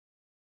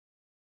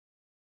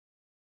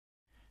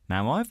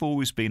Now, I've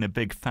always been a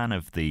big fan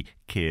of the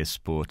Kia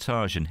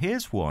Sportage, and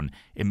here's one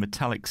in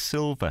metallic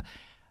silver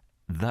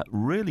that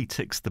really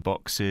ticks the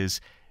boxes.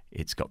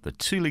 It's got the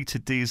 2-litre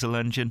diesel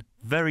engine,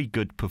 very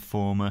good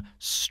performer,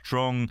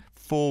 strong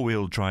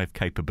four-wheel drive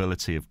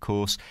capability, of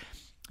course.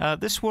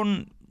 This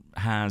one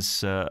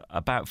has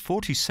about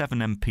 47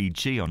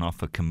 mpg on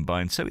offer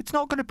combined, so it's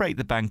not going to break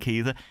the bank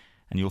either,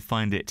 and you'll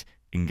find it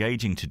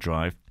engaging to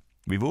drive.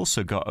 We've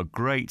also got a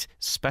great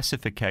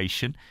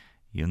specification.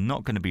 You're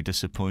not going to be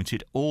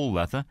disappointed. All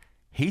leather,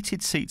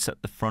 heated seats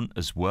at the front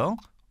as well,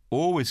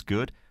 always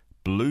good.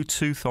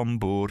 Bluetooth on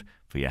board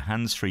for your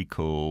hands-free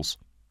calls.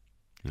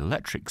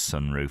 Electric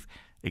sunroof.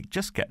 It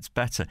just gets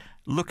better.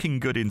 Looking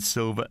good in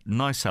silver,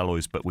 nice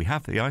alloys, but we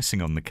have the icing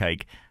on the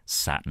cake,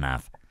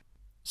 sat-nav.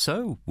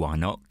 So why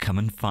not come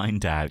and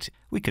find out?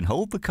 We can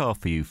hold the car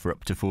for you for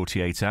up to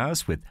 48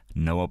 hours with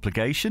no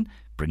obligation.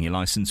 Bring your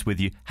licence with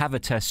you, have a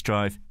test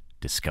drive,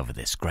 discover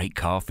this great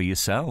car for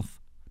yourself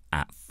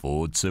at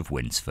Fords of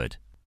Winsford.